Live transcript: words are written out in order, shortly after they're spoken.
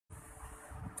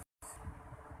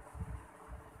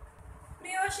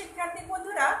শিক্ষার্থী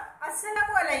বন্ধুরা,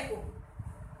 আসসালামু আলাইকুম।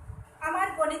 আমার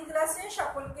গণিত ক্লাসে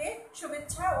সকলকে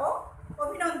শুভেচ্ছা ও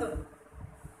অভিনন্দন।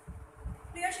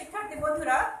 প্রিয় শিক্ষার্থী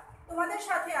বন্ধুরা, তোমাদের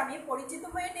সাথে আমি পরিচিত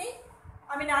হয়ে নেই।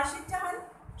 আমি নার্সিদ জাহান,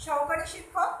 সহকারী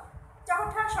শিক্ষক,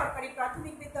 চৌঠা সরকারি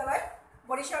প্রাথমিক বিদ্যালয়,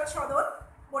 বরিশাল সদর,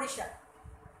 বরিশাল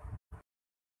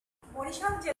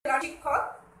জেলার শিক্ষক।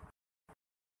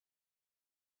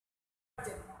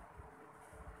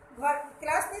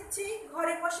 ক্লাস নিচ্ছি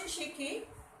ঘরে বসে শিখি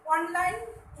অনলাইন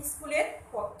স্কুলের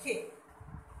পক্ষে।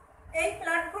 এই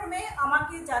প্ল্যাটফর্মে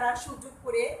আমাকে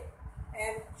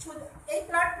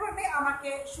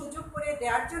সুযোগ করে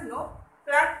দেওয়ার জন্য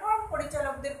প্ল্যাটফর্ম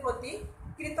পরিচালকদের প্রতি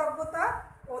কৃতজ্ঞতা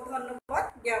ও ধন্যবাদ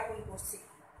জ্ঞাপন করছি।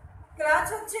 ক্লাস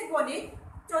হচ্ছে গণিত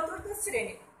চতুর্থ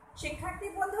শ্রেণী। শিক্ষার্থী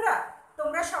বন্ধুরা,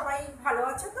 তোমরা সবাই ভালো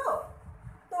আছো তো?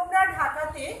 তোমরা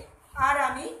ঢাকাতে আর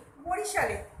আমি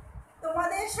বরিশালে।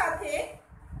 তোমাদের সাথে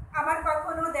আমার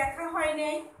কখনো দেখা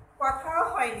হয়নি, কথাও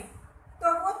হয়নি,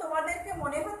 তবুও তোমাদেরকে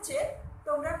মনে হচ্ছে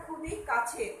তোমরা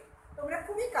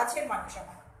খুবই কাছের মানুষ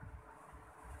আমার।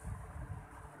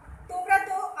 তোমরা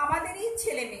তো আমাদেরই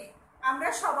ছেলে মেয়ে, আমরা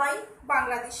সবাই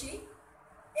বাংলাদেশি।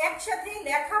 একসাথে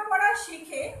লেখাপড়া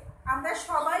শিখে আমরা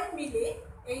সবাই মিলে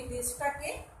এই দেশটাকে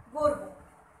গড়ব,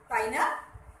 তাই না?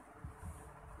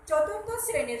 চতুর্থ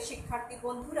শ্রেণীর শিক্ষার্থী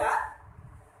বন্ধুরা,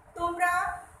 তোমরা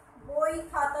বই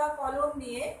খাতা কলম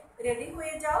নিয়ে রেডি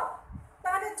হয়ে যাও।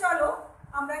 তাহলে চলো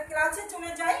আমরা ক্লাসে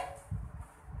চলে যাই।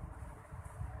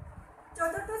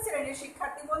 চতুর্থ শ্রেণীর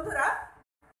শিক্ষার্থী বন্ধুরা,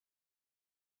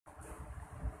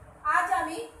 আজ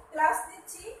আমি ক্লাস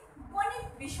নিচ্ছি গণিত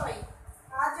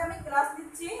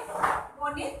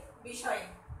বিষয়ে।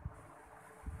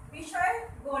 বিষয়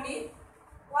গণিত,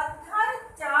 অধ্যায়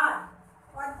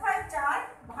 4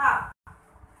 ভাগ।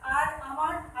 আর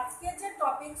আমার আজকে যে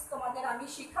টপিকস তোমাদের আমি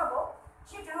শিখাবো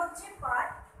সেটা হচ্ছে পার্ট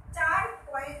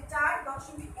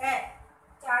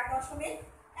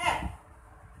 4.1।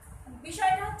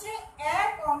 বিষয়টা হচ্ছে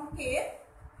এক অঙ্কের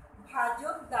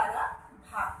ভাজক দ্বারা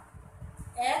ভাগ।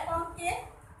 এক অঙ্কের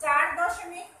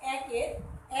 4.1-এর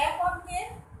এক অঙ্কের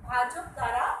ভাজক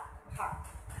দ্বারা ভাগ।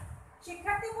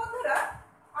 শিক্ষার্থী বন্ধুরা,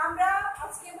 আমরা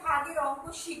আজকে ভাগের অঙ্ক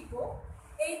শিখব।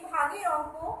 এই ভাগের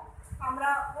অঙ্ক আমরা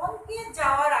অঙ্কে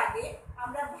যাওয়ার আগে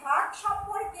আমরা ভাগ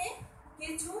সম্পর্কে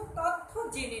কিছু তথ্য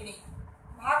জেনে নেই।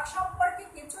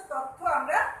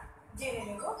 আমরা জেনে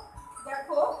নেব।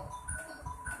 দেখো,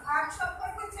 ভাগ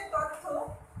সম্পর্কে যে তথ্য,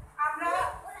 আমরা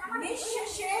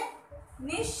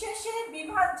নিঃশেষে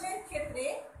বিভাজ্যের ক্ষেত্রে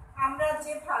আমরা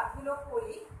যে ভাগগুলো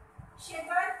করি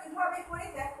সেটা কিভাবে করি।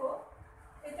 দেখো,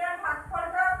 এটার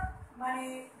ভাগফলটা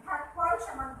ভাগফল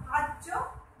সমান ভাজ্য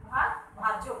ভাগ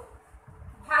ভাজক,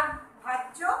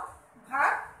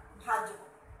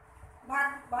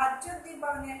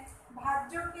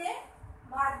 ভাজ্যকে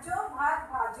ভাজ্য ভাগ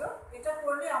ভাজক, এটা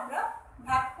করলে আমরা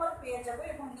ভাগফল পেয়ে যাব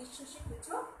এবং নিঃশেষে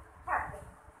কিছু থাকবে।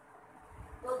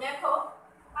 তো দেখো,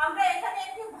 আমরা এখানে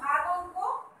একটি ভাগ অঙ্ক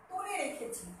তুলে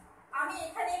রেখেছি। আমি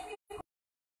এখানে একটি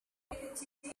রেখেছি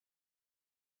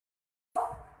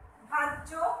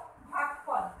ভাজ্য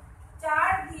ভাগফল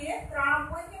 4 দিয়ে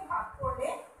 93কে ভাগ করলে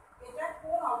এটা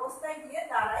কোন অবস্থায় গিয়ে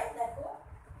দাঁড়ায়। দেখো,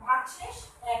 ভাগশেষ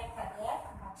 1 থাকে, 1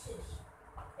 ভাগশেষ।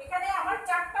 এখানে আমার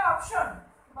 4টা অপশন,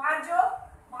 ভাজক,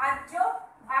 ভাজ্য,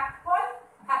 ভাগফল,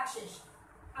 ভাগশেষ।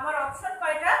 আমার অপশন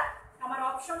কয়টা? আমার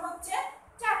অপশন হচ্ছে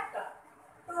 4টা।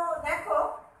 তো দেখো,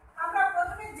 আমরা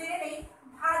প্রথমে জেনে নেই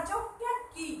ভাজকটা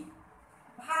কি।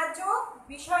 ভাজক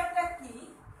বিষয়টা কি?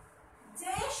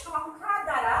 যে সংখ্যা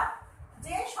দ্বারা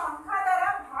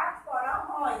ভাগ করা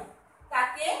হয়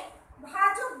তাকে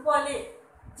ভাজক বলে।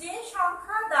 যে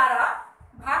সংখ্যা দ্বারা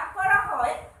ভাগ করা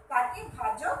হয় তাকে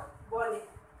ভাজক বলে।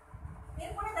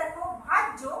 এরপরে দেখো,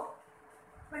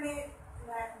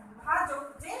 ভাজক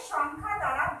যে সংখ্যা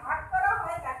দ্বারা ভাগ করা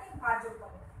হয় তাকে ভাজক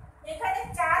বলে। এখানে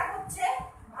 4 হচ্ছে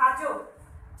ভাজক।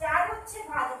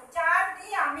 4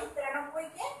 দিয়ে আমি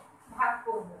 93কে ভাগ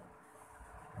করব।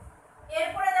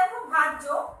 এরপরে দেখো, ভাজ্য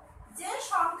যে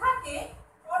সংখ্যাকে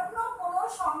অন্য কোন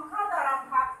সংখ্যা দ্বারা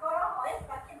ভাগ করা হয়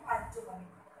তাকে ভাজ্য বলে।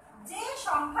 যে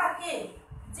সংখ্যাকে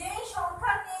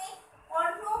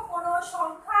অন্য কোন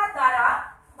সংখ্যা দ্বারা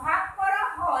ভাগ করা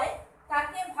হয়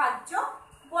তাকে ভাজ্য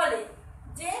বলে।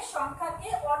 যে সংখ্যাকে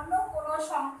অন্য কোন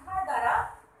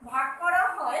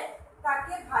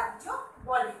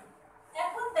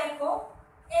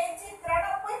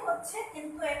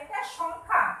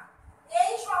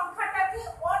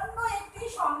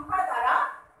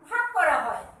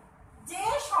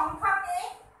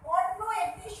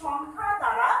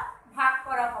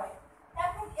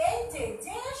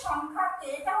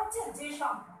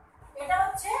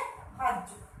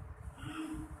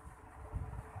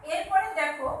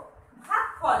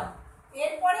ভাগফল।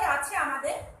 এরপরে আছে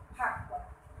আমাদের ভাগফল।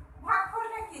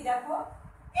 ভাগফলটা কি দেখো,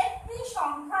 একটি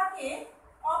সংখ্যাকে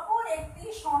অপর একটি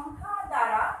সংখ্যা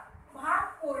দ্বারা ভাগ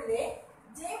করলে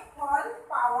যে ফল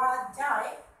পাওয়া যায়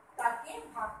তাকে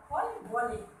ভাগফল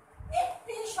বলে।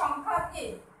 একটি সংখ্যাকে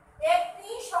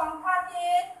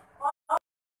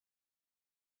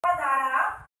দ্বারা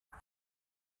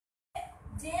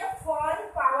যে ফল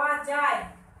পাওয়া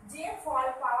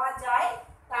যায়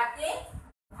তাকে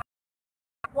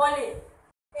বলে।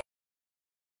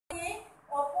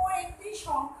 অপর একটি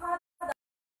সংখ্যা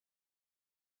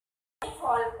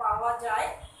ফল পাওয়া যায়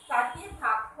তাকে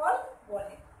ভাগফল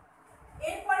বলে।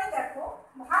 এরপরে দেখো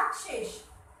ভাগশেষ।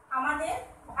 আমাদের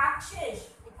ভাগশেষ,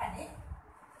 এখানে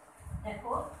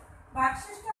দেখো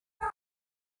ভাগশেষটা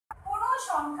কোন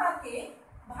সংখ্যাকে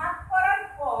ভাগ করার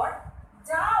পর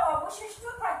যা অবশিষ্ট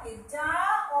থাকে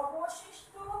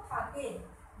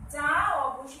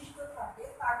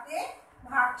তাকে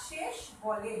ভাগশেষ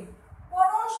বলে।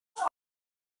 কোন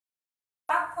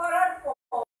ভাগ করার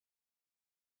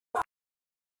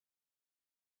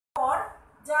পর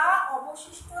যা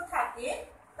অবশিষ্ট থাকে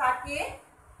তাকে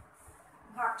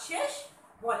ভাগশেষ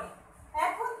বলে।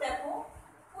 এখন দেখো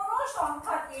কোন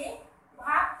সংখ্যাকে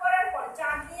ভাগ করার পর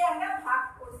 4 দিয়ে আমরা ভাগ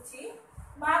করেছি,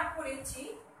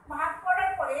 ভাগ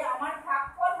করার পরে আমার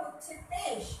ভাগফল হচ্ছে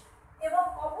 23 এবং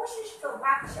অবশিষ্ট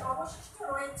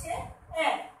রয়েছে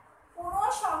 1। কোন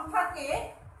সংখ্যাকে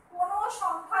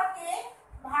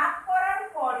ভাগ করার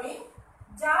পরে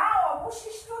যা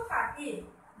অবশিষ্ট থাকে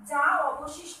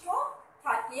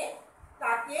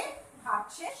তাকে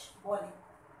ভাগশেষ বলে।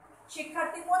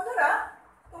 শিক্ষার্থী বন্ধুরা,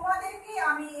 তোমাদেরকে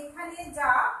আমি এখানে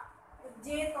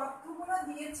যে তথ্যগুলো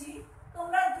দিয়েছি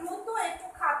তোমরা দ্রুত একটু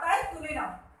খাতায় তুলে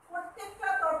নাও। প্রত্যেকটা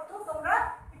তথ্য তোমরা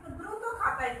একটু দ্রুত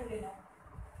খাতায় তুলে নাও।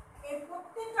 এই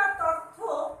প্রত্যেকটা তথ্য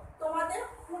তোমাদের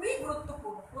খুবই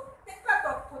গুরুত্বপূর্ণ।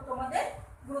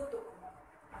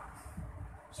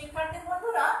 শিক্ষার্থী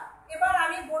বন্ধুরা, এবার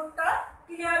আমি বোর্ডটা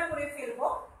ক্লিয়ার করে ফেলবো।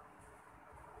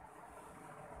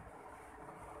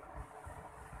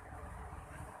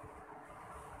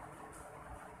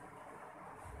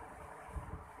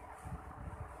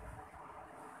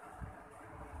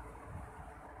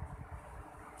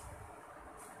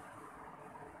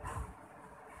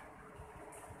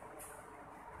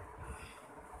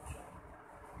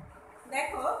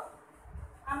 দেখো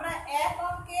আমরা 1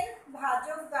 অঙ্কের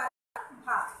ভাজক দ্বারা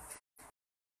ভাগ।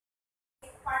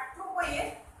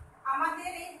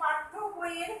 আমাদের এই পাঠ্য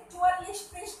বইয়ের 44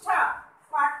 পৃষ্ঠা,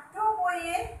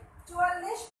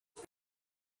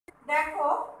 দেখো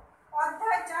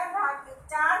অধ্যায়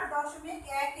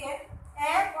 4.1 এর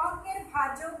 1 অঙ্কের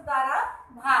ভাজক দ্বারা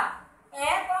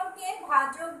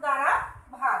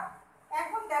ভাগ।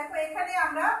 এখন দেখো এখানে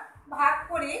আমরা ভাগ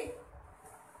করি।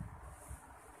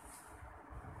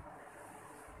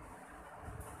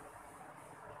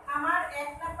 আমার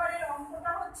 1 নম্বরের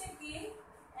অঙ্কটা হচ্ছে কি,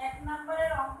 1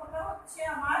 নম্বরের অঙ্কটা হচ্ছে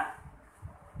আমার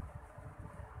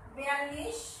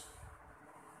 42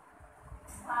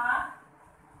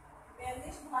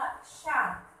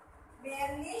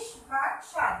 ভাগ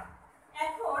 7।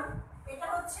 এখন এটা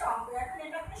হচ্ছে অঙ্ক। এখন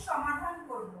এটাকে সমাধান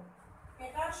করব।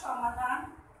 এটার সমাধান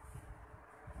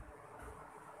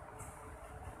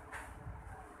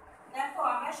দেখো,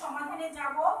 আমরা সমাধানে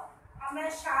যাব।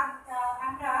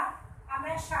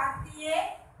 আমরা 7 দিয়ে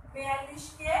 42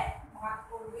 কে ভাগ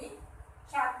করবি।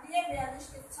 7 দিয়ে 42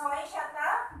 কে 6 7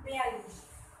 42,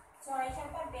 6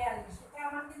 7 42। এটা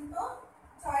আমার কিন্তু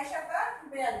 6 7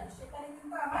 42, এখানে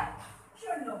কিন্তু আমার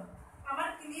শূন্য। আমার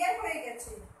ক্লিয়ার হয়ে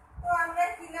গেছে। তো আমরা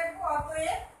কি লিখব?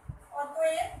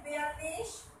 অতএব 42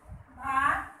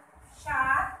 ভাগ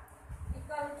 7 =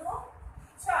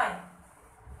 6।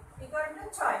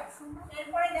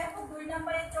 এরপরে দেখো 2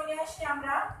 নম্বরে চলে আসি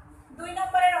আমরা। 2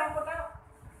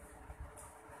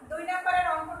 নম্বরের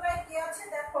অঙ্কটায় কি আছে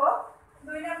দেখো।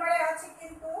 2 নম্বরে আছে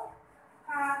কিন্তু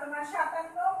তোমার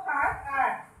 57 ভাগ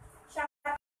 8।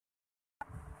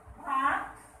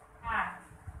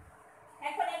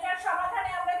 এখন এটার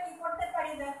সমাধানে আমরা কি করতে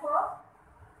পারি দেখো।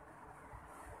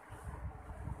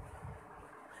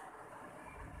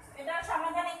 এটার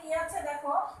সমাধানে কি আছে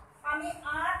দেখো। আমি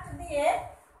 8 দিয়ে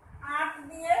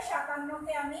 57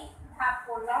 কে আমি ভাগ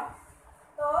করলাম।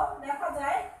 তো দেখা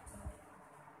যায়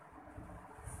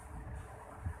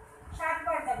 7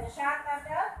 বার যাবে, 7 8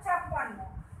 56,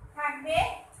 থাকবে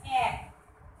 1।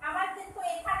 আমার কিন্তু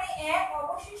এখানে 1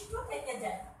 অবশিষ্ট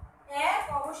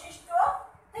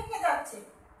থেকে যাচ্ছে।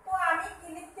 তো আমি কি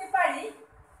লিখতে পারি?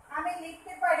 আমি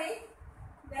লিখতে পারি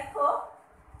দেখো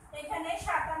এখানে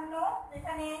 57,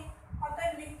 এখানে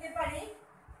অতএব লিখতে পারি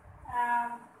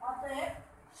অতএব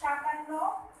 57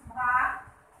 ভাগ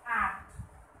 8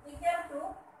 =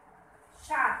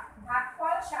 7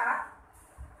 ভাগফল 7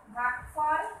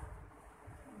 ভাগফল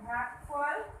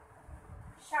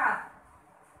 7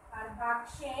 আর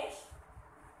ভাগশেষ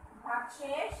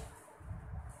 1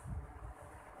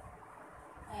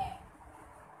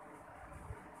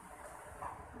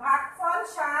 ভাগফল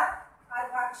 7 আর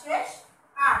ভাগশেষ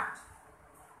 8।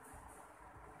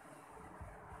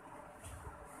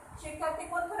 শিক্ষার্থী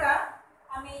বন্ধুরা,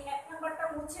 আমি 1 নম্বরটা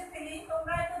মুছে ফেলি,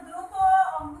 তোমরা একটু দ্রুত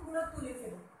অঙ্কগুলো তুলে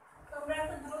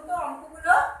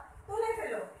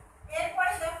ফেলো।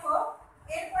 এরপরে দেখো,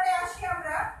 এরপরে আসি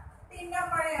আমরা 3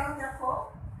 নম্বরে। দেখো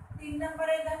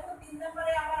 3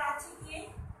 নম্বরে আমার আছে কি?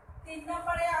 3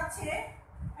 নম্বরে আছে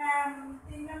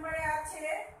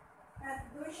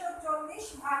 240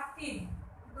 ভাগ 3।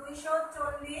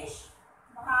 240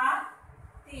 ভাগ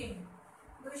 3।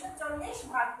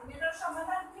 এটার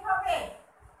সমাধান কি হবে?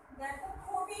 দেখো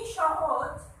খুবই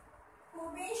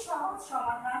সহজ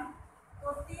সমাধান। তো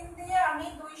 3 দিয়ে আমি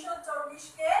 240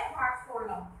 কে ভাগ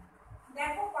করলাম।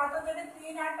 দেখো কত জনে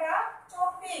 3 8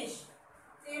 24।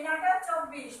 3 8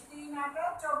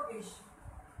 24।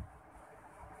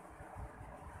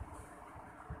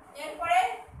 এরপরে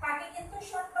থাকে কিন্তু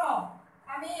শূন্য,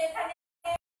 আমি এখানে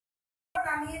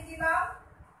নামিয়ে দিলাম।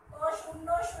 তো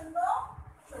 0 0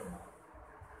 0।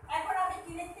 এখন আমি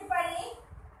কি লিখতে পারি?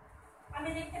 আমি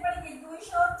লিখতে পারি কি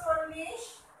 240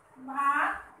 ভাগ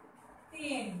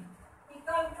 3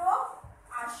 ইকুয়াল টু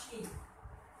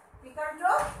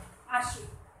 80।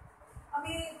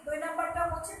 আমি 2 নাম্বারটা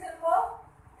মুছে ফেলবো।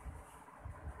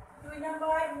 2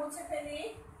 নাম্বার মুছে ফেলি।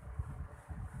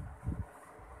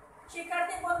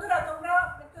 শিক্ষার্থী বন্ধুরা, তোমরা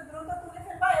একটু দ্রুত তুলে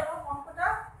ফেলবা এবং অঙ্কটা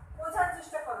বোঝার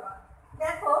চেষ্টা করবা।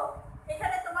 দেখো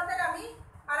এখানে তোমাদের আমি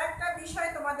আরেকটা বিষয়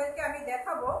তোমাদেরকে আমি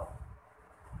দেখাবো।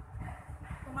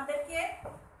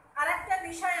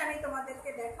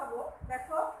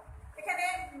 দেখো এখানে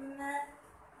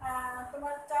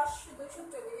তোমার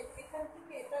 240, এখান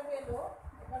থেকে এটা গেল।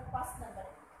 এবার 5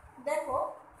 নম্বরে দেখো,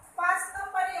 5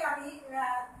 নম্বরে আমি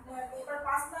এবার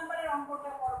 5 নম্বরের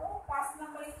অঙ্কটা করব। 5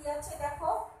 নম্বরে কি আছে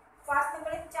দেখো, 5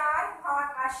 নম্বরে 4 ভাগ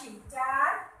 80।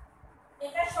 4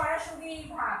 এটা সরাসরি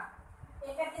ভাগ,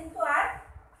 এটা কিন্তু আর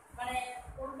মানে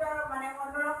উল্টা মানে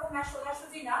অন্যরকম না,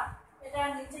 সোজাসুজি না, এটা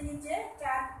নিচে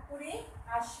 4 ×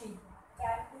 80।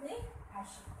 4 ×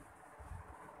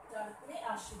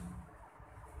 80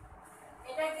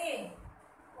 এটা কি?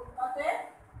 অতএব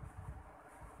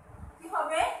কি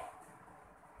হবে?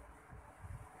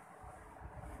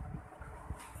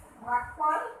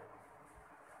 ভাগফল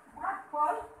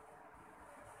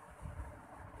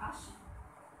 80।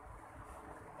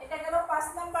 এটা গেল 5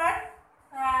 নাম্বার।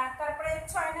 তারপরে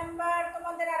 6 নাম্বার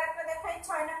তোমাদের আরেকটা দেখাই।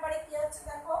 6 নম্বরে কি আছে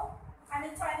দেখো, আমি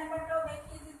 6 নাম্বারটাও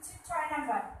দেখিয়ে দিচ্ছি। 6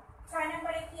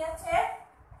 নম্বরে কি আছে?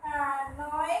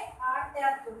 9 আর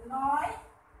 73।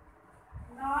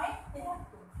 9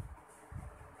 73।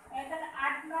 এখানে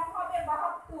 8 9 হবে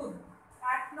 72।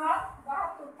 8 9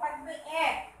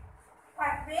 72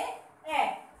 থাকবে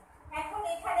 1। এখন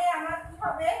এখানে আমার কি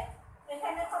হবে?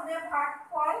 এখানে হবে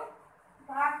ভাগফল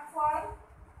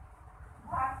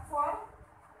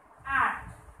 8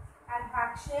 আর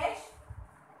ভাগশেষ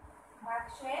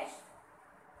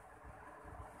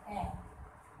 1।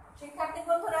 শিক্ষার্থী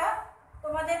বন্ধুরা,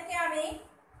 তোমাদেরকে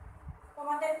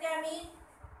আমি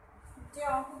যে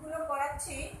অঙ্কগুলো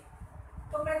করাচ্ছি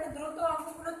তোমরা একটু দ্রুত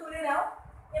অঙ্কগুলো তুলে নাও।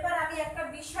 এবার আমি একটা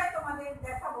বিষয় তোমাদের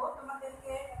দেখাবো,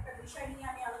 তোমাদেরকে একটা বিষয় নিয়ে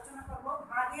আমি আলোচনা করব।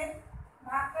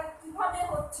 ভাগটা কিভাবে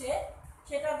হচ্ছে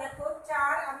সেটা দেখো।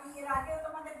 4 আমি এর আগেও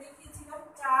তোমাদের দেখিয়েছিলাম।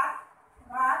 4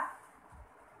 ভাগ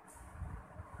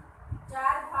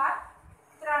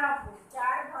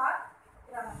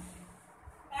 93।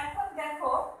 এখন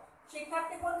দেখো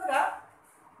শিক্ষার্থী বন্ধুরা,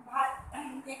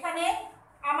 এখানে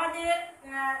আমাদের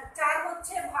 4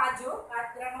 হচ্ছে ভাজক আর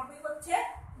 93 হচ্ছে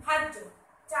ভাজ্য।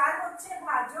 4 হচ্ছে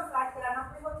ভাজক আর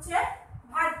 93 হচ্ছে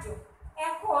ভাজ্য।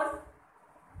 এখন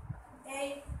এই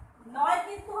 9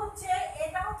 কিন্তু হচ্ছে,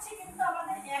 এটা হচ্ছে কিন্তু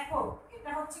আমাদের একক,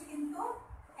 এটা হচ্ছে কিন্তু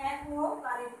একক,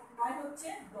 আর 9 হচ্ছে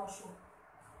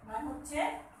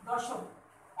দশক।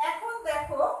 এখন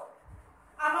দেখো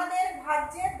আমাদের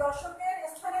ভাজ্যের দশকের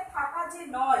স্থানে থাকা যে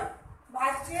 9,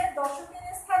 ভাজ্যের দশকের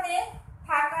স্থানে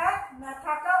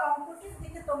থাকা অঙ্কটির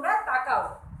দিকে তোমরা তাকাও।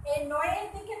 এই 9 এর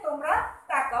দিকে তোমরা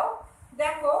তাকাও।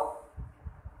 দেখো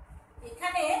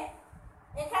এখানে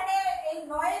এই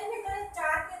 9 এর ভিতরে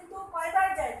 4 কিন্তু কয়বার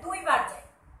যায়? 2 বার যায়।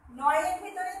 9 এর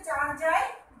ভিতরে 4 যায়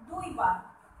 2 বার।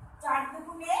 4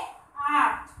 দুগুণে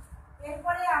 8।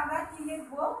 এরপরে আমরা কি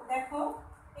লিখব দেখো,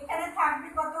 এখানে থাকবে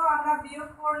কত? আমরা বিয়োগ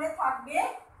করলে থাকবে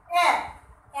 1।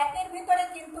 1 এর ভিতরে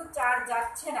কিন্তু 4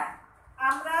 যাচ্ছে না,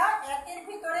 আমরা 1 এর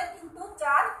ভিতরে কিন্তু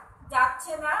 4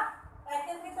 যাচ্ছে না।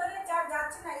 একের ভিতরে 4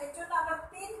 যাচ্ছে না, এর জন্য আমরা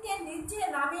 3 কে নিচে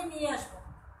নামিয়ে নিয়ে আসবো।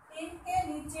 3 কে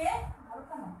নিচে, ভালো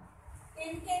কেন,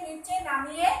 3 কে নিচে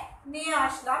নামিয়ে নিয়ে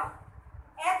আসলাম।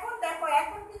 এখন দেখো,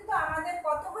 এখন কিন্তু আমাদের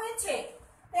কত হয়েছে,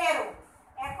 13।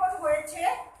 এখন হয়েছে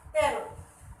 13।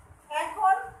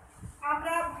 এখন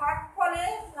আমরা ভাগফলে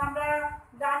আমরা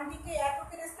ডান দিকে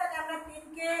এককের স্থানে আমরা 3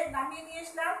 কে নামিয়ে নিয়ে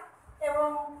আসলাম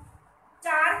এবং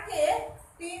 4 কে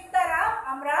 3 দ্বারা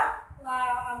আমরা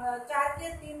 4 কে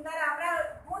 3 দ্বারা আমরা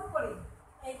গুণ করি।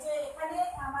 এই যে এখানে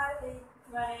আমার এই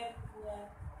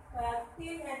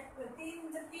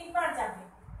তিন বার যাবে,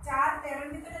 4 13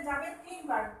 ভিতরে যাবে 3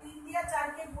 বার। 3 দিয়ে 4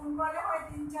 কে গুণ করলে হয়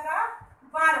 3 4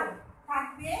 12,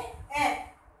 থাকবে 1,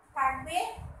 থাকবে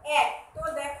 1। তো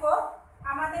দেখো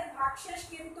আমাদের ভাগশেষ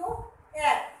কিন্তু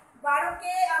 1। 12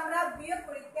 কে আমরা বিয়োগ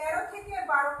করি, 13 থেকে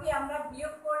 12 কে আমরা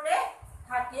বিয়োগ করলে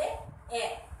থাকে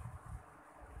 1।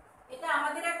 এটা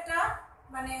আমাদের একটা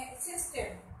মানে সিস্টেম।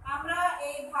 আমরা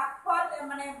এই ভাগফল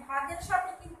মানে ভাগের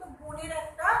সাথে কিন্তু গুণের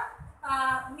একটা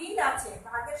মিল আছে,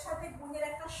 ভাগের সাথে গুণের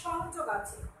একটা সংযোগ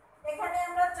আছে। এখানে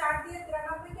আমরা 4 দিয়ে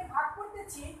 93 কে ভাগ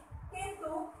করতেছি, কিন্তু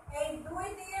এই 2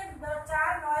 দিয়ে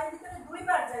 4 9 এর ভিতরে 2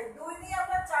 বার যায়, 2 দিয়ে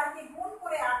আমরা 4 কে গুণ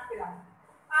করে 8 পেলাম।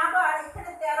 আবার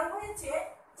এখানে 13 হয়েছে,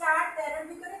 4 13 এর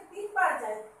ভিতরে 3 বার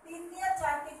যায়, 3 দিয়ে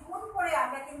 4 কে গুণ করে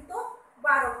আমরা কিন্তু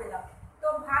 12 পেলাম। তো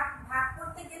ভাগ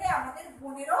করতে গেলে আমাদের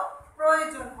গুণেরও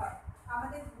প্রয়োজন হয়,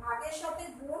 আমাদের ভাগের সাথে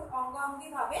গুণ অঙ্গাঙ্গি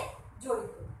ভাবে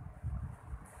জড়িত।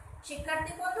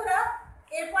 শিক্ষার্থী বন্ধুরা,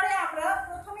 এরপরে আমরা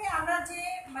প্রথমে আমরা যে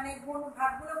মানে গুণ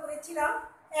ভাগগুলো করেছিলাম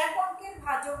এক অঙ্কের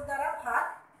ভাজক দ্বারা ভাগ।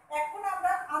 এখন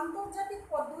আমরা আন্তর্জাতিক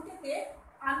পদ্ধতিতে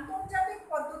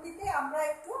আমরা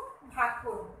একটু ভাগ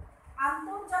করব।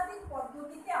 আন্তর্জাতিক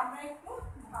পদ্ধতিতে আমরা একটু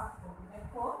ভাগ করব।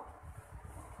 দেখো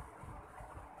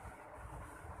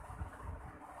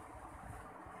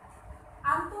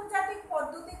আন্তর্জাতিক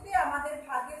পদ্ধতিতে আমাদের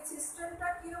ভাগের সিস্টেমটা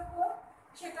কিরকম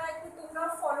সেটা একটু তোমরা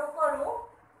ফলো করো।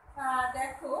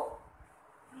 দেখো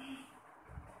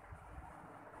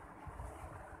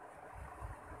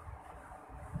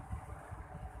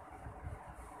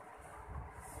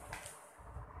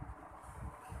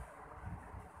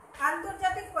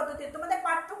আন্তর্জাতিক পদ্ধতি তোমাদের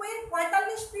পাঠ্য বইয়ের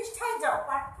 45 পৃষ্ঠায় যাও,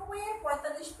 পাঠ্য বইয়ের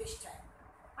 45 পৃষ্ঠায়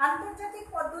আন্তর্জাতিক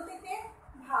পদ্ধতিতে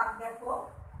ভাগ। দেখো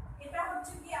এটা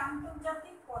হচ্ছে কি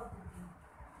আন্তর্জাতিক পদ্ধতি।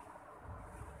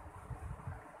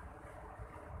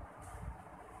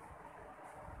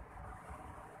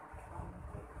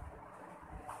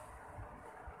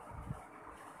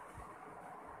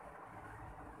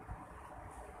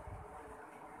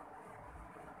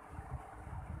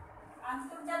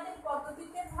 আন্তর্জাতিক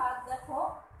পদ্ধতিতে ভাগ। দেখো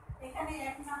এখানে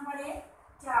 1 নম্বরে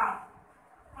 4,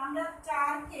 আমরা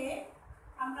 4 কে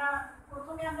আমরা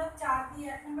প্রথমে আমরা 4 দিয়ে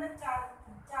 1 নম্বরে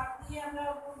 4 দিয়ে আমরা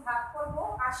ভাগ করব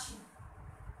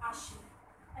 80।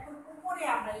 এখন উপরে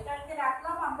আমরা এটাকে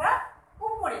রাখলাম আমরা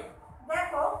উপরে।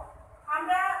 দেখো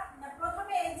আমরা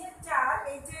প্রথমে এই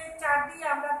যে 4 দিয়ে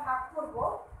আমরা ভাগ করব,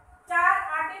 4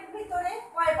 8 এর ভিতরে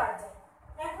কয়বার যায়।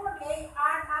 এখন এই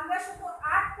 8 আমরা শুধু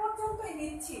 8 পর্যন্তই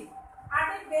নিচ্ছি, 8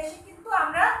 এর বেশি কিন্তু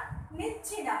আমরা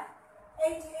নিচ্ছি না।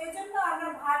 এই জন্য আমরা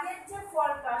ভাগের যে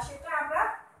ফলটা সেটা আমরা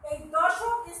এই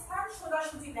দশক স্থান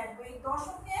সোজাসুজি লিখবো। এই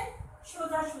দশকের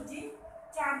সোজাসুজি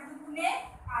 4 দুগুণে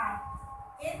 8।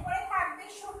 এরপরে থাকবে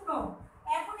 0।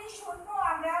 এখন এই 0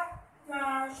 আমরা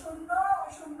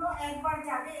 0 একবার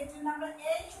যাবে, এর জন্য আমরা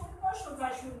এই 0 সোজা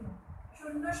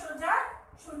 0 সোজা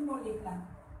 0 লিখলাম।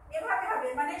 এভাবে হবে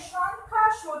মানে সংখ্যা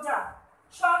সোজা,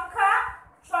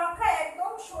 সংখ্যা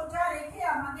একদম সোজা রেখে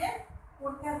আমাদের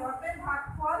করতে হবে।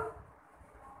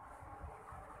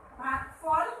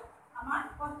 ভাগফল আমার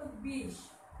কত, 20।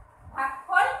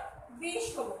 ভাগফল 20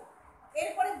 হলো।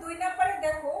 এরপরে 2 নম্বরে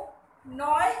দেখো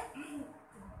 9,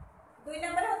 2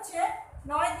 নম্বরে হচ্ছে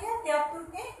 9 দিয়ে 73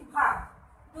 কে ভাগ।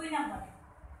 2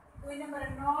 নম্বরে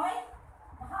 9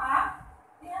 ভাগ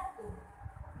 73,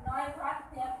 9 ভাগ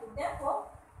 73। দেখো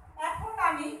এখন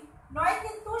আমি 9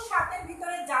 কিন্তু 7 এর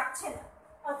ভিতরে যাচ্ছে না,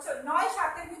 আচ্ছা 9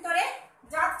 7 এর ভিতরে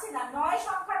যাচ্ছে না, 9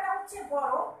 সংখ্যাটা হচ্ছে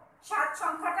বড়, 7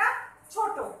 সংখ্যাটা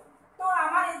ছোট। তো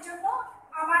আমার এর জন্য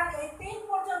আমার এই 3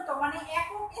 পর্যন্ত মানে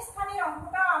একক স্থানের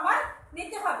অঙ্কটা আমার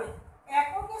নিতে হবে,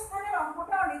 একক স্থানের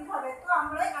অঙ্কটাও নিতে হবে। তো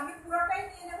আমি পুরোটাই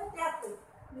নিয়ে নেব 73।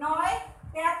 9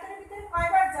 73 এর ভিতরে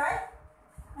কয়বার যায়,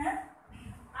 হ্যাঁ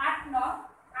 8 9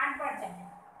 8 বার যায়,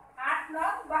 8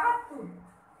 9 72।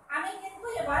 আমি কিন্তু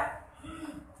এবার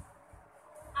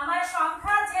আমার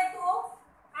সংখ্যা যেহেতু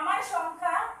আমার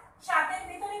সংখ্যা 7 এর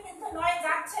ভিতরে কিন্তু 9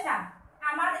 যাচ্ছে না,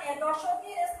 আমার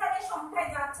দশকের স্থানে সংখ্যায়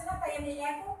যাচ্ছে না, তাই আমি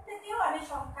একক থেকেও আমি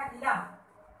সংখ্যা দিলাম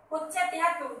হচ্ছে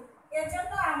 73। এর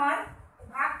জন্য আমার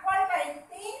ভাগফলটা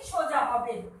 3 সোজা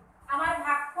হবে, আমার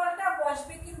ভাগফলটা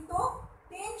বসবে কিন্তু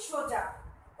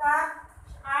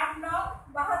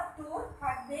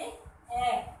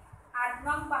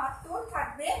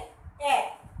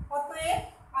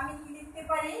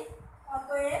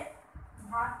অতএব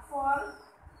ভাগফল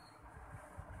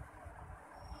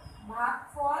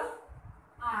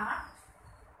 8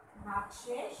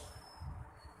 ভাগশেষ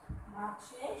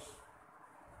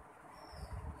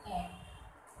 1।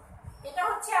 এটা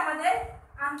হচ্ছে আমাদের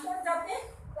আন্তর্জাতিক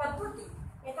পদ্ধতি।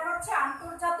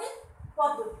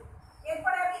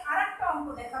 এরপরে আমি আরেকটা অঙ্ক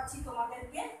দেখাচ্ছি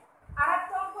তোমাদেরকে।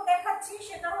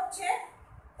 সেটা হচ্ছে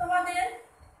তোমাদের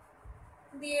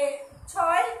দিয়ে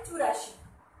 6 84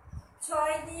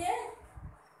 6 দিয়ে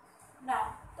না,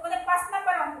 তোমাদের 5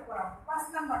 নাম্বার অঙ্ক করাবো। 5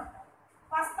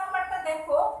 নাম্বারটা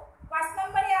দেখো। 5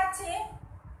 নাম্বারে আছে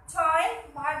 6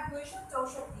 ভাগ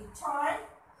 264। 6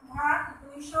 ভাগ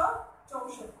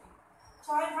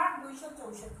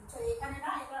 264 এখানে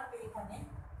না, এটা এখানে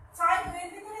 6 2 এর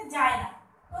ভিতরে যায় না,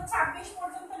 তো 26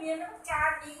 পর্যন্ত নিয়ে নেব। 4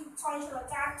 এই 6 16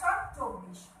 4 6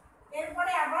 24।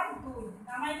 এরপরে আবার 2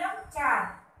 নামাইলাম 4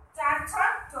 4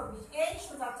 6 24, এই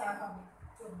সোজা 4 হবে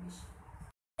 24।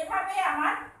 এভাবে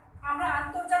আমরা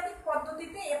আন্তর্জাতিক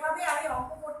পদ্ধতিতে এভাবে আমি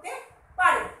অঙ্ক করতে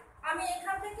পারি। আমি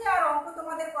এখান থেকে আর অঙ্ক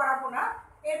তোমাদের করাবো না,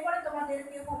 এরপরে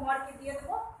তোমাদেরকে হোমওয়ার্কে দিয়ে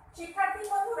দেবো। শিক্ষার্থী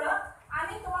বন্ধুরা,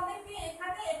 আমি তোমাদেরকে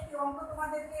এখানে একটি অঙ্ক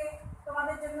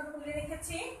তোমাদের জন্য তুলে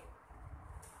রেখেছি।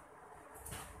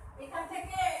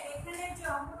 এখানে যে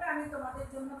অঙ্কটা আমি তোমাদের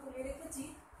জন্য তুলে রেখেছি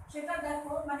সেটা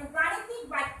দেখো, মানে গাণিতিক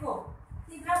বাক্য,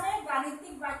 কিভাবে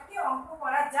গাণিতিক বাক্যে অঙ্ক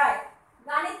করা যায়।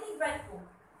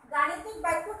 গাণিতিক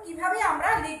বাক্য কিভাবে আমরা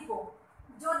লিখবো।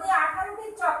 যদি 18টি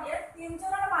চকলেট 3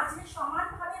 জনের মাঝে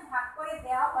সমানভাবে ভাগ করে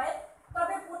দেওয়া হয়,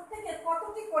 তবে প্রত্যেকে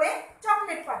কতটি করে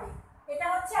চকলেট পাবে। এটা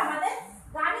হচ্ছে আমাদের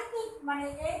গাণিতিক, মানে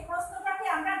এই প্রশ্নটাকে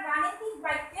আমরা গাণিতিক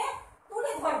বাক্যে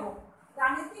তুলে ধরবো।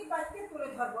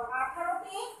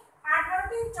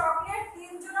 18টি চকলেট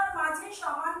 3 জনের মাঝে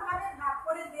সমানভাবে ভাগ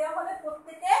করে দেওয়া হলে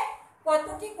প্রত্যেকে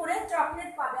কতটি করে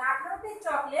চকলেট পাবে। 18টি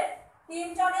চকলেট 3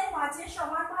 জনের মাঝে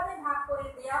সমানভাবে ভাগ করে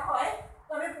দেওয়া হয়,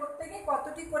 তবে প্রত্যেকে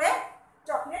কতটি করে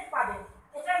চকলেট পাবে।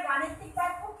 এটার গাণিতিক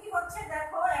বাক্য কি হচ্ছে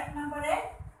দেখো। 1 নম্বরে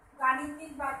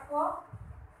গাণিতিক বাক্য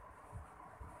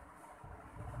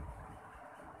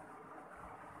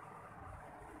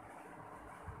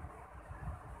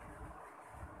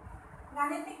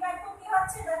কি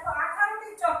হচ্ছে দেখো। 18টি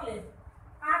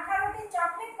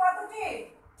চকলেট কতটি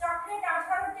চকলেট?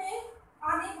 18টি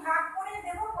আমি ভাগ করে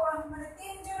দেব, মানে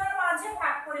 3 জনের মাঝে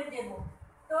ভাগ করে দেব,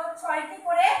 তো 6টি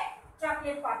করে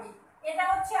চকলেট পাবে। এটা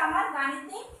হচ্ছে আমার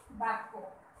গাণিতিক বাক্য।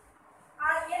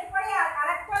 আর এরপরে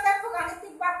আরেকটা দেখো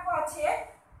গাণিতিক বাক্য আছে।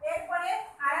 এরপরে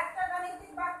আরেকটা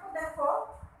গাণিতিক বাক্য দেখো।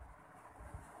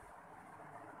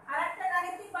 আরেকটা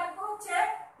গাণিতিক বাক্য হচ্ছে,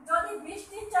 যদি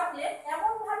 20টি চকলেট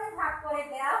এমন ভাবে ভাগ করে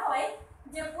দেওয়া হয়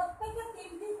যে প্রত্যেকে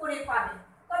 3টি করে পাবে,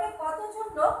 তবে কতজন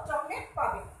লোক চকলেট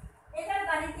পাবে। এটার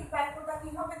গাণিতিক বাক্যটা কি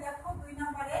হবে দেখো।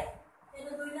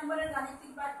 2 নম্বরের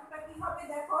গাণিতিক বাক্যটা কি হবে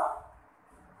দেখো।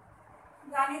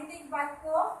 গাণিতিক বাক্য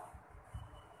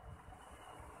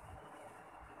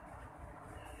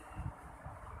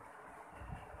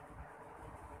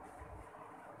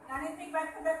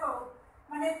দেখো,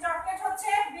 মানে চকলেট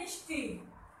হচ্ছে 20টি,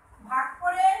 ভাগ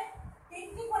করে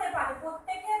 3টি করে পাবে,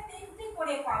 প্রত্যেকে 3টি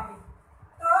করে পাবে,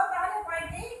 তো তাহলে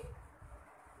কয়টি?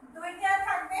 2টা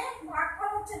থাকবে, ভাগফল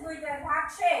হচ্ছে 2টা,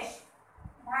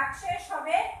 ভাগশেষ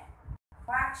হবে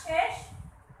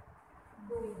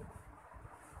 2।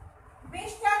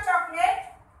 20টা চকলেট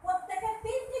প্রত্যেকে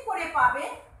 3টি করে পাবে,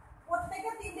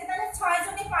 প্রত্যেকে 3টে, তাহলে 6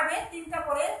 জনই পাবে 3টা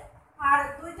করে, আর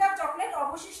 2টা চকলেট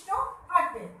অবশিষ্ট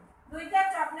থাকবে। 2টা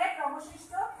চকলেট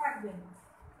অবশিষ্ট থাকবে।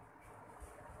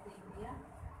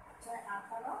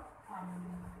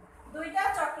 2টা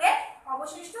চকলেট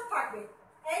অবশিষ্ট থাকবে।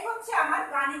 এই হচ্ছে আমার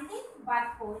গাণিতিক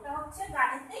বাক্য। এটা হচ্ছে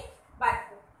গাণিতিক বাক্য।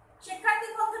 শিক্ষার্থী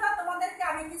বন্ধুরা, তোমাদেরকে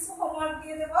আমি কিছু হোমওয়ার্ক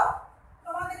দিয়ে দেব।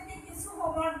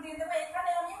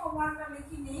 এখানে আমি হোমওয়ার্কটা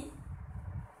লিখিনি,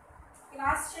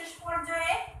 ক্লাস শেষ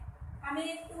পর্যায়ে আমি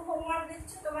একটু হোমওয়ার্ক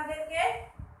দিচ্ছি তোমাদেরকে।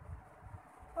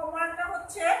 হোমওয়ার্কটা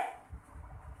হচ্ছে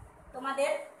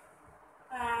তোমাদের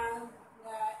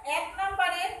 1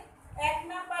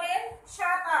 নম্বরের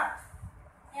 7 8,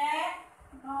 1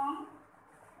 নং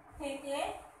থেকে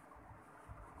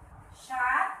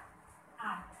 7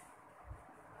 8,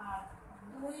 আর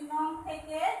 2 নং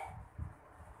থেকে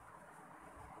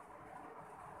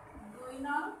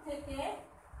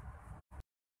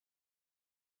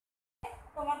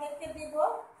তোমাদেরকে দিব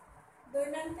 2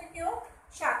 নং থেকেও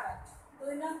 7 8, 2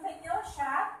 নং থেকেও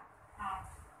 7 8।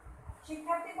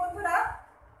 শিক্ষার্থী বন্ধুরা,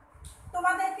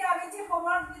 তোমাদেরকে আমি যে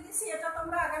হোমওয়ার্ক দিয়েছি এটা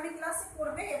তোমরা আগামী ক্লাসে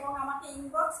করবে এবং আমাকে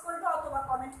ইনবক্স করবে অথবা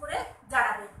কমেন্ট করে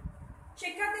জানাবে।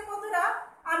 শিক্ষার্থী বন্ধুরা,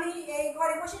 আমি এই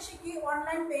ঘরে বসে শিখি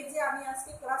অনলাইন পেজে আমি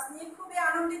আজকে ক্লাস নিয়ে খুবই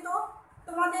আনন্দিত।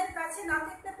 তোমাদের কাছে না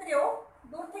থাকতে পেরেও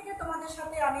দূর থেকে তোমাদের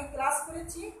সাথে আমি ক্লাস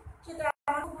করেছি। সেটা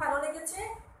আমার খুব ভালো লেগেছে।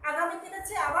 আগামী দিনে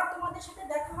আবার তোমাদের সাথে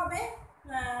দেখা হবে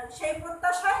সেই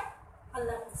প্রত্যাশায়।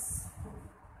 আল্লাহ হাফিজ।